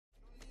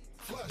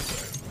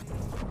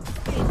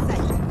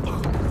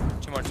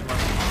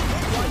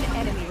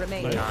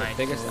Nice.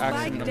 Biggest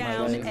accident of my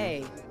life.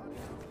 A.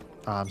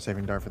 I'm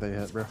saving Dart for that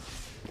hit, bro. Out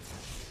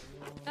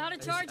of I hear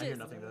charges.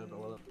 nothing though, but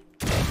well.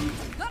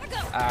 Gotta go.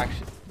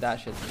 Actually, that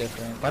shit's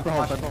different. Viper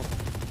hold, Viper hold.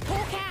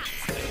 Pull cats.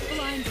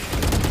 Blinded.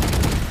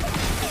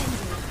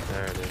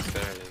 There it is.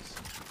 There it is.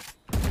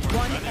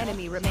 One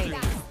enemy remaining.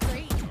 That's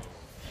great.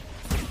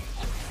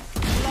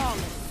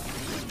 Flawless.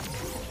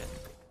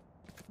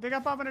 They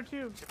got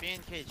 502. Be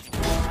in cage.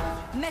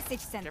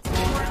 Message sent.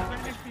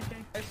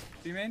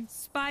 B-main.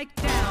 Spike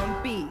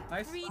down B.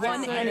 Nice.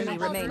 One enemy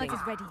remaining. Ultimate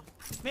is ready.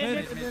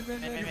 Mid.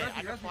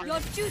 Your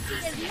duty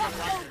is not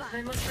over.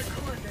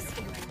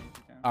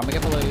 I'm gonna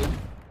get below you.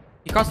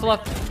 He crossed the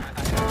left.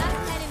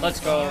 Let's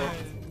go.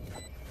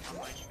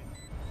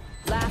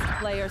 Last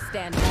player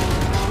standing.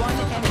 One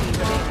enemy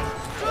remaining.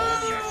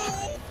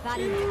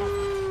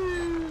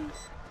 Valiant.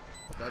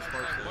 That's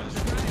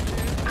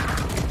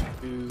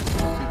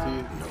CT.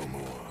 No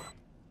more.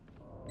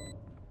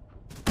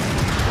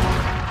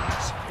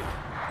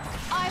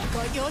 I've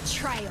got your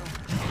trail.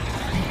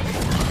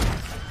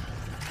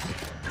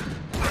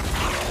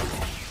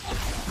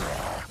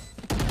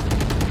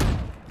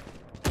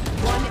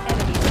 One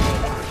enemy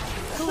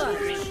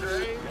remaining.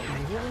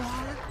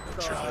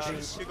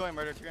 Clutch. Two going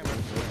murder.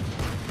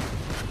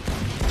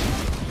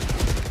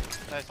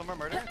 Nice, one more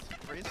murder.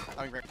 Freeze. I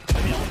mean,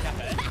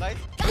 nice.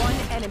 One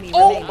enemy Oh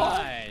remaining.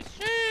 my.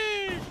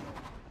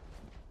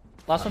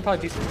 Last one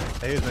probably decent.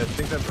 Hey, man,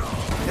 think that.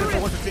 Hit it for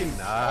 115.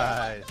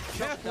 Nice.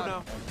 Careful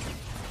now.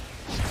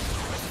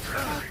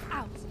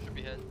 Out. Should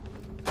be hit.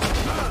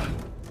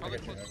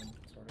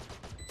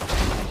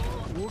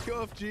 Walk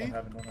off, G. I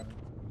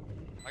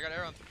got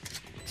arrow.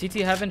 CT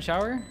heaven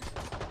shower.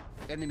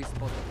 Enemy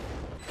spotted.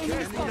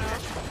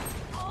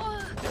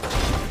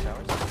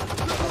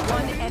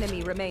 One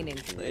enemy remaining.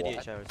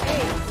 Idiot showers.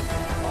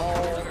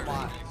 Oh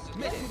my.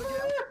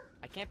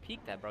 I can't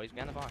peek that, bro. He's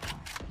behind the box.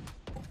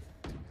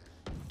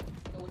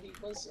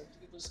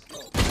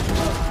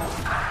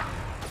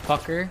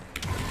 Fucker.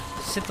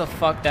 Sit the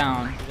fuck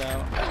down.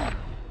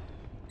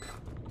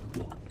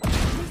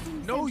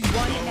 No, you.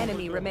 One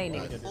enemy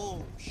remaining.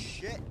 Oh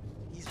shit.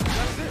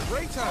 That's it.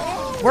 Break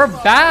time. We're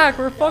back.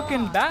 We're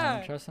fucking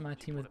back. Trusting my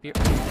team with beer.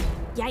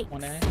 Yikes.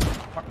 One A.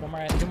 One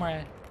more A. Two more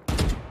A.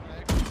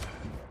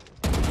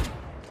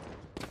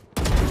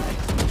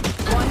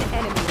 One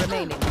enemy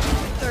remaining.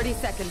 30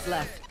 seconds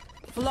left.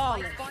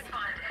 Flawless.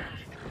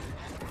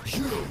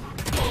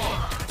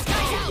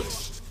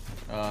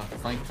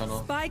 Flank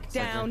tunnel. Spike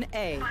down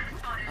A.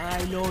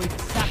 I know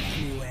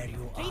exactly where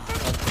you are.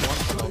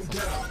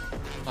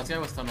 Last guy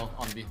was tunnel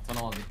on B.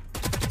 Tunnel on B.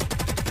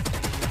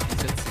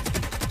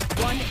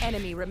 One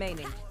enemy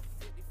remaining.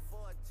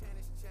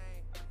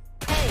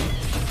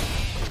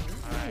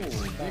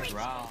 Big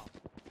round.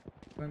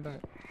 Going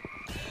back.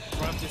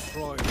 Trap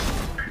destroyed.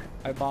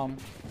 I bomb.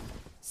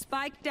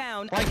 Spike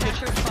down.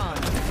 Attacker spawn.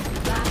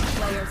 Last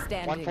player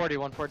standing.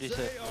 146.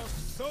 They are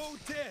so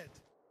dead.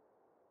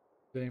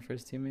 Waiting for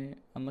his teammate.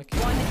 Unlucky.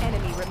 One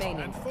enemy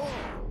remaining. And 4.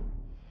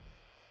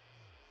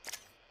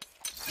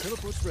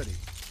 Teleport's ready.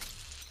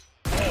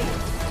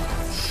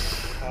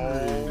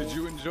 Oh. Did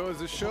you enjoy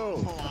the show?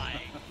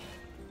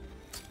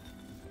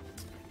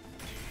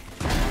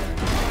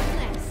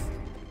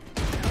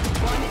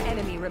 One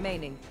enemy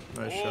remaining.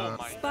 Nice shot.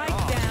 Spike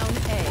down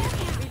A.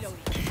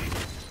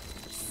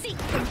 Seek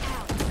them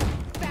out.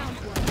 Found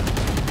one.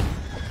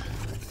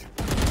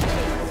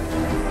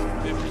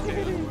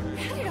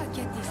 How did I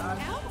get this out?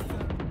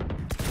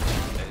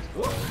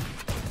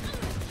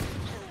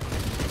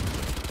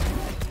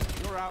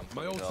 You're out.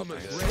 My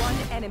ultimate. One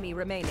enemy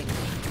remaining.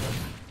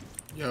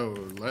 Yo,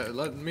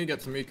 let me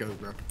get some ecos,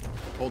 bro.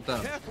 Hold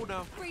down. Careful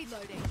now.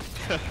 Reloading.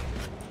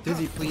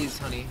 Dizzy, please,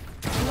 honey.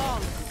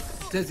 Long.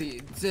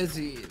 Dizzy.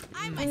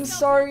 I'm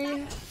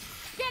sorry.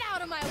 Get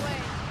out of my way.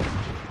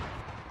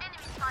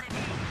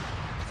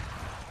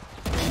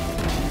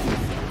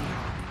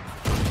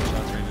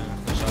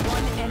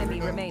 One enemy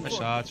remaining. Good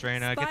shots,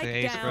 Reyna. Get the Spike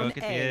ace, bro. down Get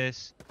the A.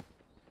 ace.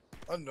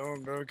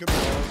 Unknown, bro. Good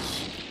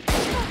balls.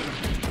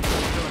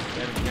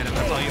 Get him.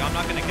 That's all you. I'm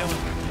not gonna kill him.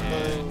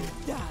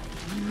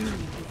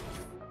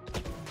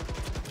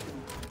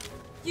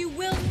 You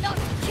will not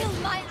kill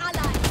my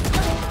ally.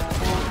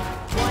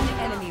 One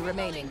enemy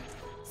remaining.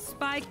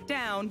 Spike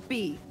down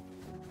B.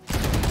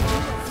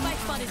 My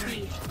fun is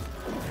me.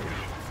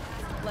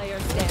 Player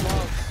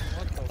standing.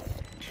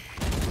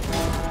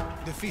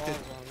 Defeated.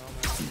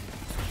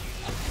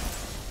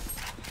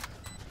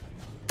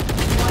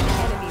 One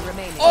enemy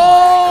remaining.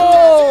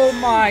 Oh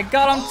my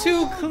god, I'm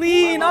too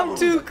clean. I'm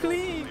too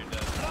clean.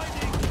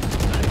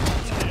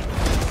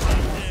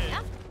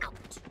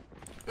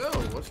 Yo,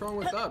 what's wrong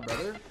with that,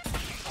 brother?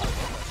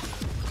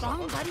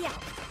 Wrong buddy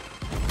out.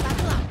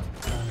 Battle out.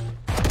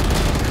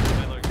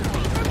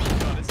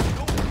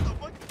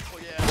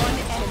 One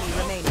enemy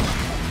remaining.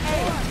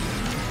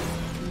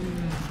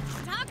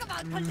 Talk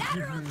about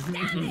collateral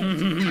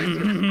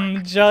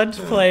damage. Judge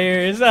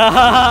players.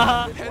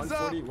 Heads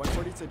up.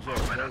 140 to J.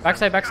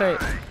 Backside.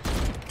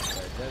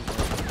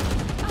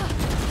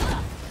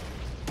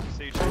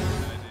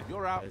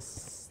 You're out.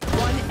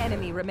 One One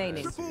enemy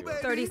remaining.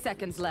 30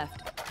 seconds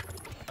left.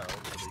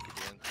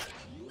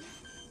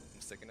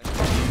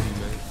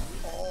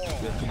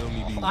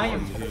 I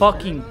am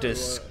fucking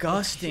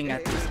disgusting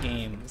at this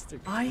game.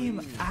 I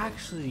am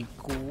actually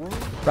gross.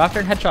 Rafter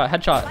and headshot.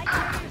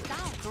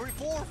 Sorry,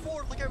 four.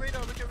 Look at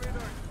radar.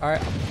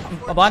 Alright,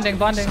 I'm bonding.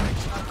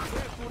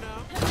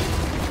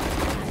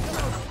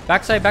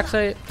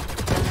 Backside.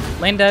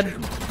 Lane dead.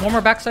 One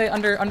more backside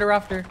under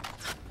Rafter.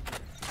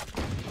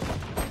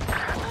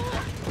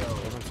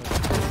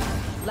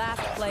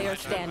 Last player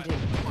standing.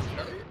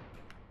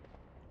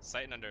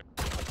 Sight and under.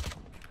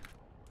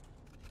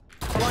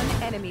 One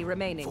enemy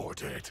remaining. Four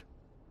dead.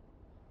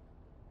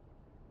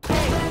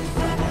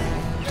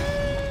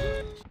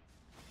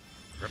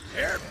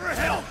 Prepare for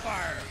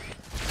hellfire.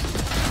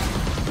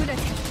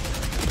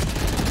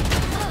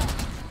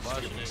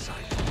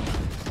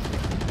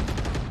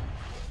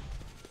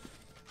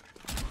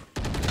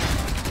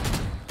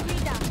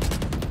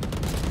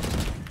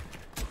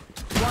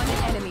 One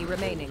enemy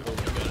remaining.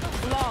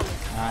 Long.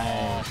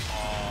 Nice.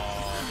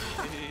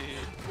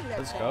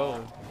 Let's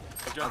go.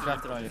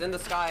 He's in the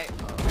sky.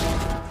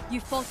 You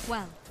fought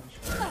well.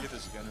 Get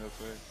this gun real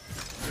quick.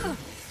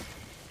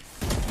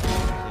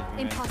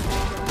 Impossible.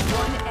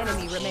 One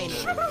enemy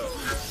remaining.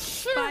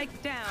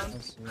 Spike down.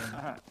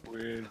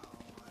 Weird.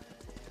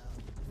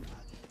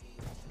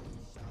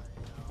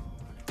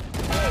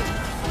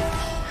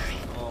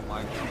 Oh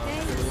my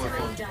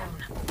god.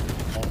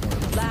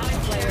 Last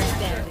player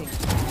standing.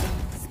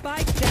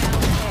 Spike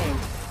down A.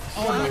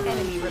 One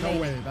enemy remaining.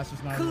 No way, that's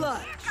just not.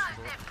 Clutch.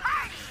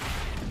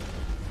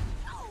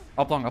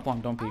 Up long,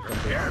 don't peek.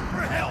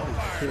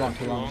 Too long.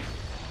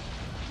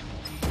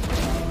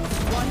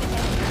 One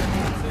enemy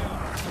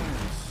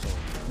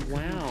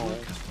remaining. Wow.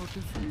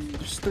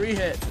 Just 3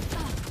 hit.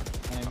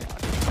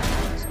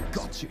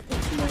 Got you.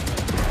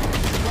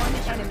 One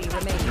enemy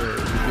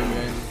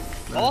remaining.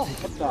 Oh,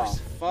 what the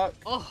fuck?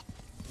 Oh.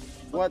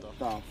 What the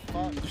fuck?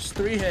 Just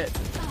 3 hit.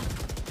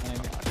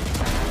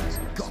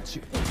 Got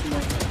you.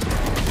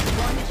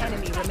 One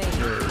enemy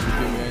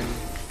remaining.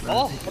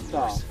 Oh, what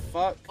the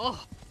fuck?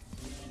 Oh.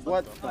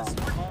 What the fuck?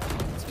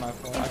 It's my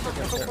fault. I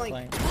forgot they're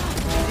playing.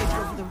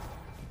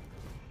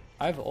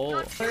 I have ult.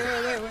 Wait, it's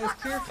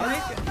clear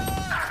flank.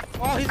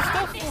 Oh, he's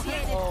stuck.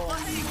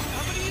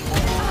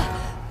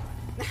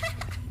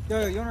 Yo,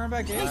 you wanna run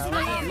back in? Run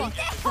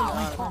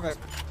back.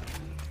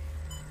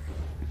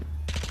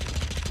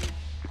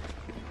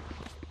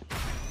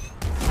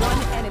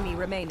 One enemy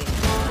remaining.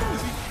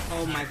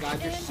 Oh my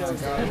god, you're so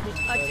good.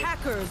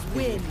 Attackers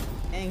win.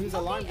 Dang, whose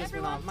alarm just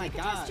went off? My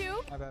god. Thank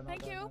you. My bad, my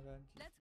Thank bad, you. my bad.